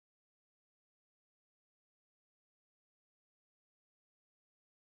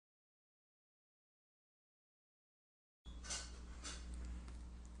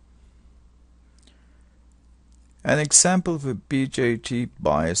An example of a BJT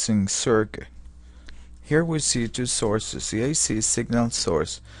biasing circuit. Here we see two sources, the AC signal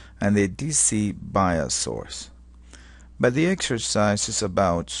source and the DC bias source. But the exercise is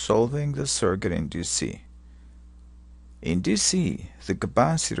about solving the circuit in DC. In DC, the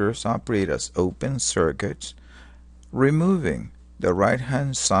capacitors operate as open circuits, removing the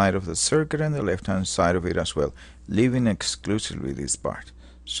right-hand side of the circuit and the left-hand side of it as well, leaving exclusively this part.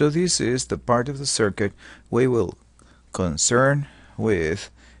 So this is the part of the circuit we will concern with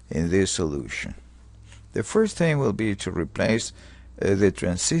in this solution. The first thing will be to replace the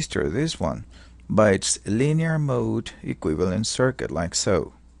transistor, this one, by its linear mode equivalent circuit, like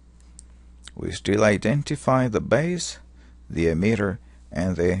so. We still identify the base, the emitter,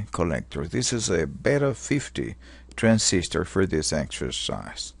 and the collector. This is a beta 50 transistor for this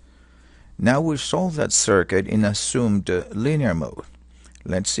exercise. Now we solve that circuit in assumed linear mode.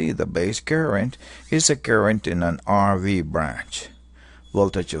 Let's see, the base current is a current in an RV branch.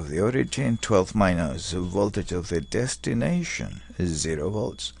 Voltage of the origin 12 minus voltage of the destination is 0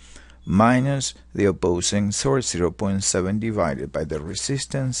 volts minus the opposing source 0.7 divided by the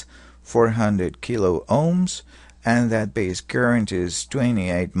resistance 400 kilo ohms, and that base current is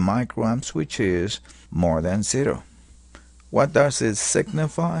 28 microamps, which is more than 0. What does it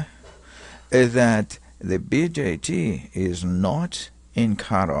signify? That the BJT is not in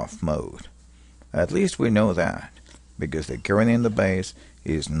cutoff mode. At least we know that, because the current in the base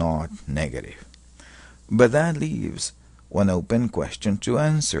is not negative. But that leaves one open question to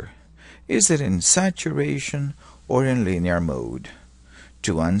answer. Is it in saturation or in linear mode?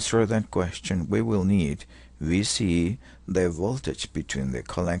 To answer that question, we will need VCE, the voltage between the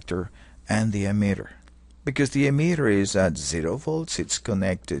collector and the emitter. Because the emitter is at 0 volts, it's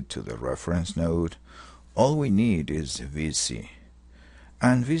connected to the reference node. All we need is VC.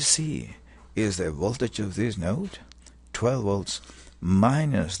 And VC is the voltage of this node, 12 volts,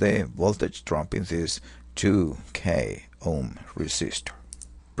 minus the voltage drop in this 2K ohm resistor,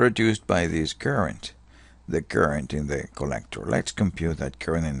 produced by this current, the current in the collector. Let's compute that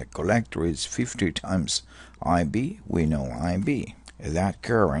current in the collector is 50 times IB. We know IB. That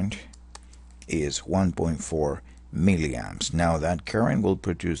current is 1.4 milliamps. Now that current will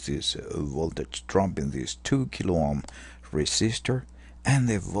produce this voltage drop in this 2 kilo ohm resistor, and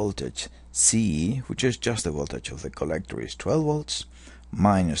the voltage CE, which is just the voltage of the collector, is 12 volts,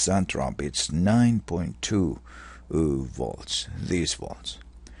 minus that drop, it's 9.2 volts, these volts,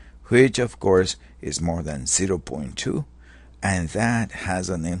 which of course is more than 0.2, and that has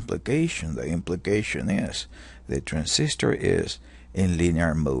an implication. The implication is the transistor is in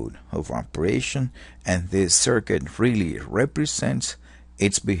linear mode of operation, and this circuit really represents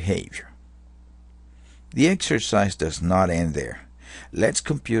its behavior. The exercise does not end there. Let's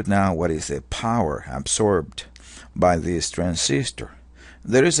compute now what is the power absorbed by this transistor.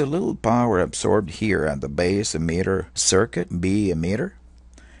 There is a little power absorbed here at the base emitter circuit, B emitter,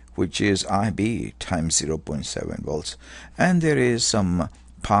 which is IB times 0.7 volts, and there is some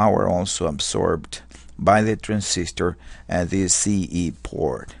power also absorbed by the transistor at this CE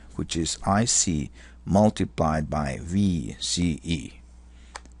port, which is IC multiplied by VCE.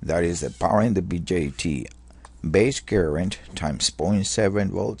 That is the power in the BJT. Base current times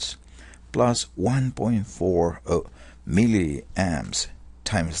 0.7 volts plus 1.4 milliamps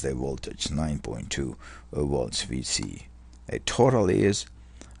times the voltage 9.2 volts VC. A total is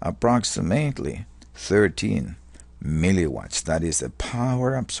approximately 13 milliwatts. That is the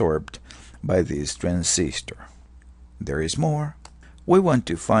power absorbed by this transistor. There is more. We want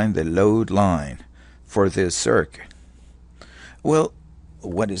to find the load line for this circuit. Well,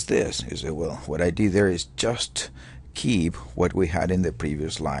 what is this? What I did there is just keep what we had in the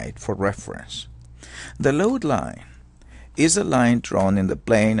previous slide for reference. The load line is a line drawn in the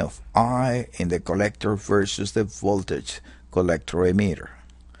plane of I in the collector versus the voltage collector emitter.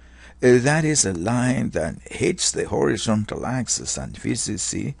 That is a line that hits the horizontal axis at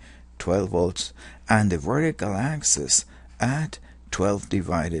VCC, 12 volts, and the vertical axis at 12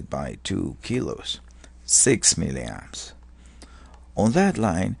 divided by 2 kilos, 6 milliamps. On that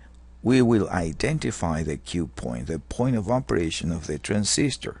line, we will identify the Q point, the point of operation of the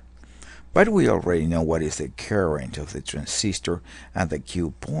transistor. But we already know what is the current of the transistor at the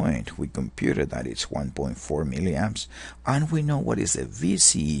Q point. We computed that it's 1.4 milliamps, and we know what is the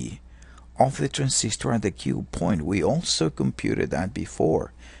VCE of the transistor at the Q point. We also computed that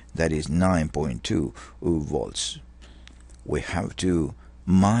before. That is 9.2 volts. We have to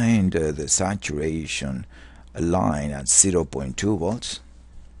mind the saturation line at 0.2 volts,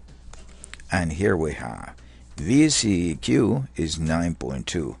 and here we have VCEQ is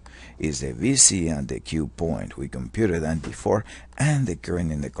 9.2. is the VC and the Q point. We computed that before, and the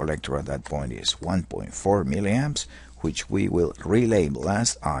current in the collector at that point is 1.4 milliamps, which we will relabel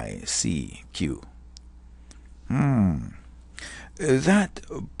as ICQ. That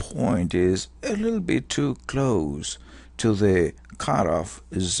point is a little bit too close to the cutoff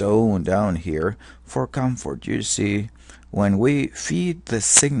zone down here for comfort. You see, when we feed the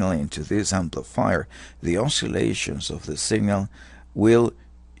signal into this amplifier, the oscillations of the signal will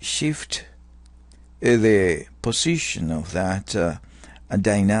shift the position of that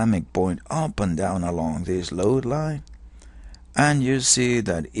dynamic point up and down along this load line, and you see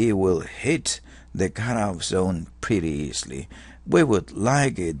that it will hit the cutoff zone pretty easily. We would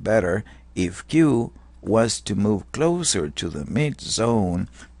like it better if Q was to move closer to the mid zone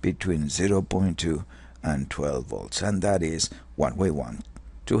between 0.2 and 12 volts, and that is what we want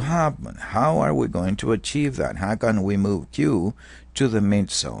to happen. How are we going to achieve that? How can we move Q to the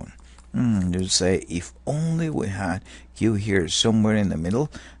mid zone? You say, if only we had Q here somewhere in the middle,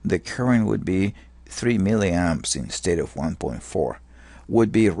 the current would be 3 milliamps instead of 1.4.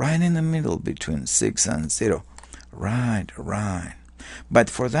 Would be right in the middle between 6 and 0. Right. But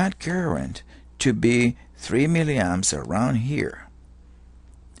for that current to be 3 milliamps around here,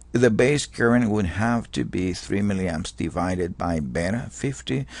 the base current would have to be 3 milliamps divided by beta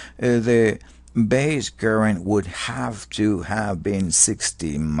 50. The base current would have to have been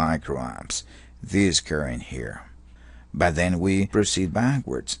 60 microamps, this current here. But then we proceed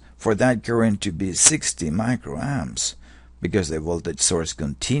backwards. For that current to be 60 microamps, because the voltage source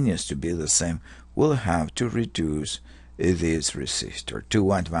continues to be the same, we'll have to reduce this resistor to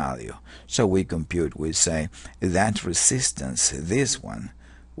what value? So we compute, we say that resistance, this one,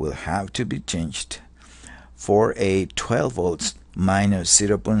 will have to be changed for a 12 volts minus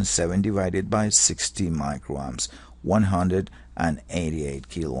 0.7 divided by 60 microamps, 188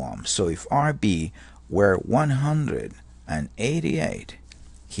 kilo ohms. So if RB were 188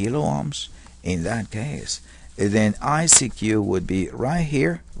 kilo ohms, in that case, then ICQ would be right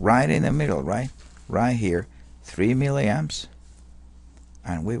here, right in the middle, right here, 3 milliamps,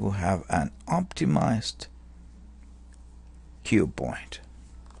 and we will have an optimized Q point.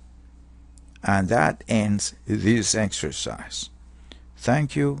 And that ends this exercise.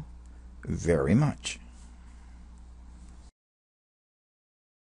 Thank you very much.